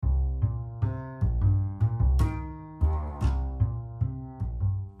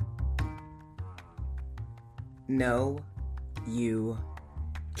No, you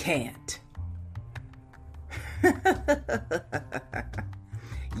can't.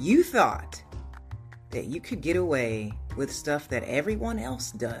 You thought that you could get away with stuff that everyone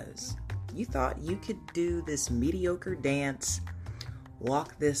else does. You thought you could do this mediocre dance,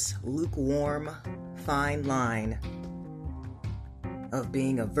 walk this lukewarm, fine line of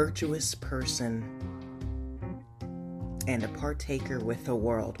being a virtuous person and a partaker with the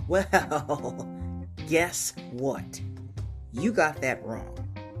world. Well, guess what? You got that wrong.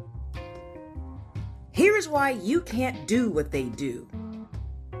 Here's why you can't do what they do.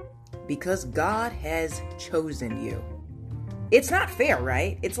 Because God has chosen you. It's not fair,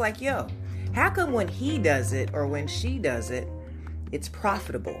 right? It's like, yo, how come when he does it or when she does it, it's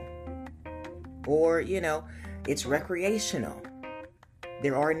profitable? Or, it's recreational.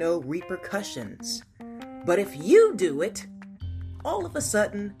 There are no repercussions. But if you do it, all of a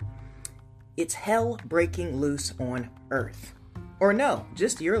sudden, it's hell breaking loose on earth. Or no,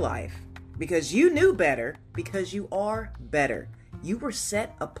 just your life. Because you knew better, because you are better. You were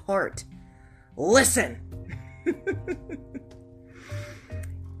set apart. Listen.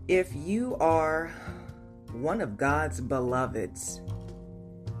 If you are one of God's beloveds,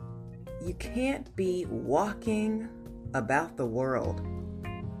 you can't be walking about the world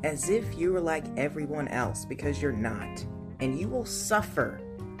as if you were like everyone else, because you're not. And you will suffer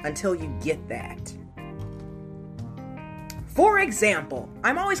until you get that. For example,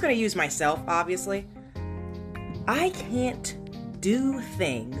 I'm always going to use myself, obviously. I can't do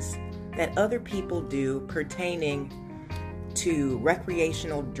things that other people do pertaining to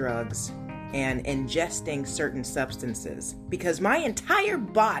recreational drugs and ingesting certain substances, because my entire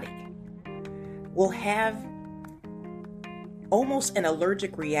body will have almost an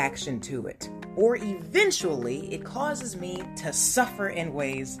allergic reaction to it, or eventually it causes me to suffer in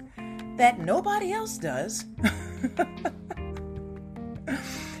ways that nobody else does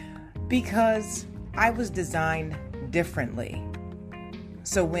because I was designed differently.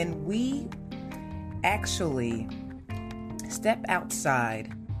 So when we actually step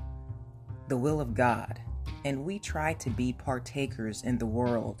outside the will of God and we try to be partakers in the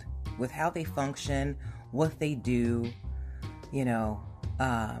world with how they function, what they do,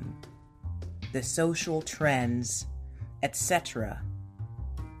 the social trends, etc.,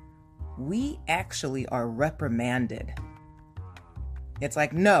 we actually are reprimanded. It's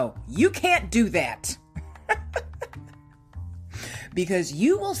like, no, you can't do that. Because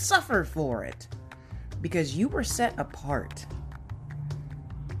you will suffer for it. Because you were set apart.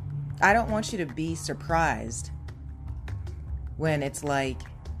 I don't want you to be surprised when it's like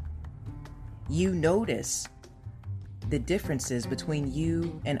you notice the differences between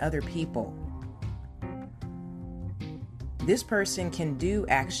you and other people. This person can do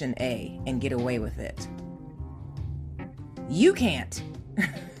action A and get away with it. You can't.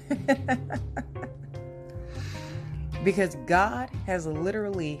 Because God has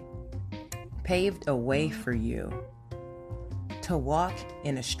literally paved a way for you to walk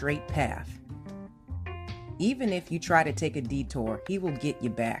in a straight path. Even if you try to take a detour, he will get you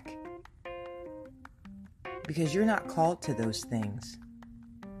back. Because you're not called to those things.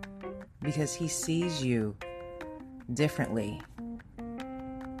 Because he sees you differently.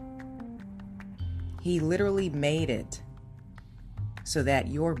 He literally made it so that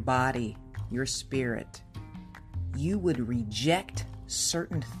your body, your spirit, you would reject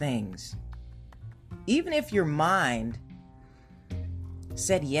certain things. Even if your mind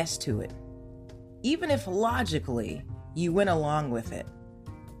said yes to it. Even if logically you went along with it.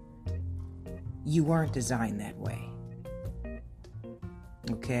 You weren't designed that way.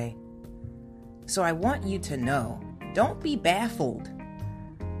 Okay? So I want you to know, don't be baffled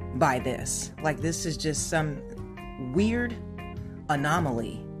by this. Like this is just some weird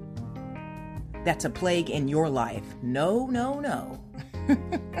anomaly that's a plague in your life. No, no, no.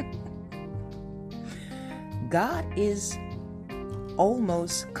 God is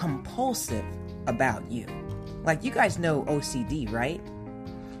almost compulsive about you. Like you guys know OCD, right?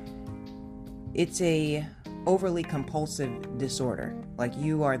 It's a overly compulsive disorder. Like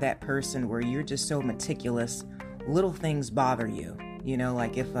you are that person where you're just so meticulous, little things bother you.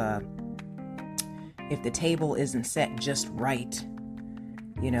 Like if the table isn't set just right,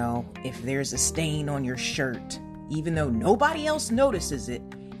 if there's a stain on your shirt, even though nobody else notices it,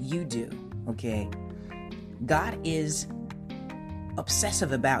 you do, okay? God is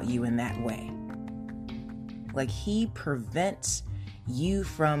obsessive about you in that way. Like he prevents you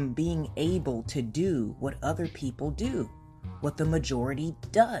from being able to do what other people do, what the majority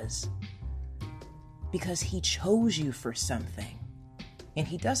does. Because he chose you for something. And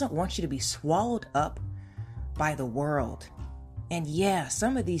he doesn't want you to be swallowed up by the world. And yeah,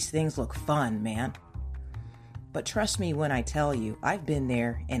 some of these things look fun, man. But trust me when I tell you, I've been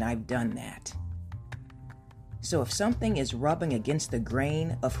there and I've done that. So if something is rubbing against the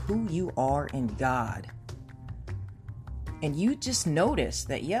grain of who you are in God, and you just notice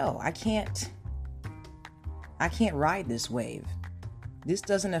that, I can't ride this wave. This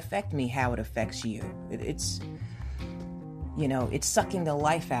doesn't affect me how it affects you. It's sucking the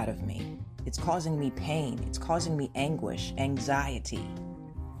life out of me. It's causing me pain. It's causing me anguish, anxiety.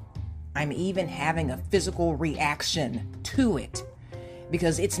 I'm even having a physical reaction to it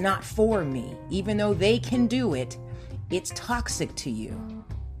because it's not for me. Even though they can do it, it's toxic to you.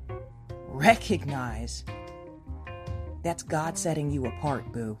 Recognize that's God setting you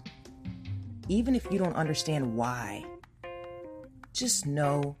apart, boo. Even if you don't understand why, just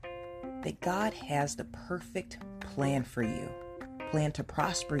know that God has the perfect plan for you, plan to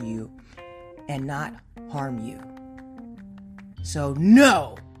prosper you and not harm you. So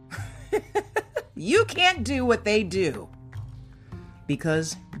no, you can't do what they do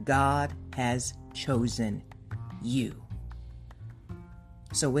because God has chosen you.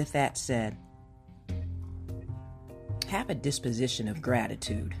 So with that said, have a disposition of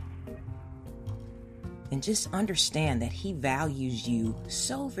gratitude. And just understand that He values you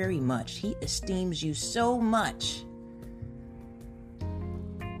so very much. He esteems you so much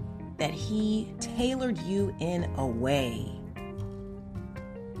that He tailored you in a way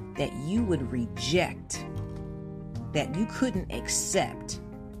that you would reject, that you couldn't accept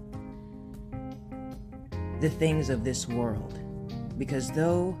the things of this world. Because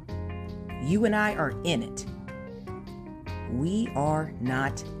though you and I are in it, we are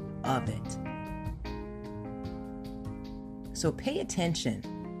not of it. So pay attention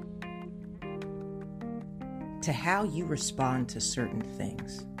to how you respond to certain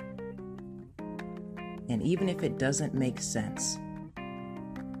things. And even if it doesn't make sense,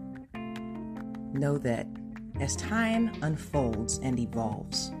 know that as time unfolds and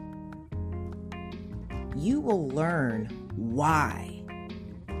evolves, you will learn why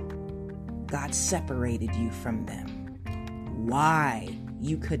God separated you from them, why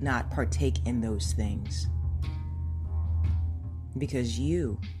you could not partake in those things. Because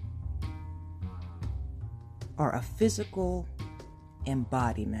you are a physical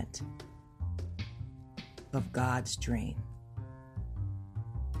embodiment of God's dream.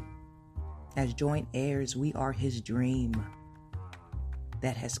 As joint heirs, we are His dream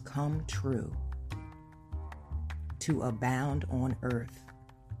that has come true to abound on earth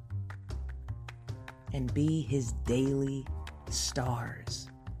and be His daily stars,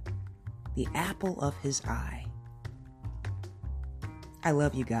 the apple of His eye. I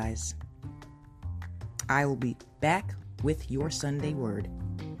love you guys. I will be back with your Sunday word.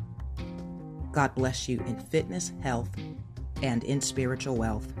 God bless you in fitness, health, and in spiritual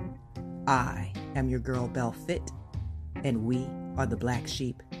wealth. I am your girl, Belle Fit, and we are the Black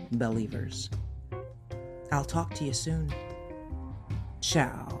Sheep Believers. I'll talk to you soon.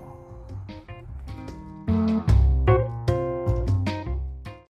 Ciao.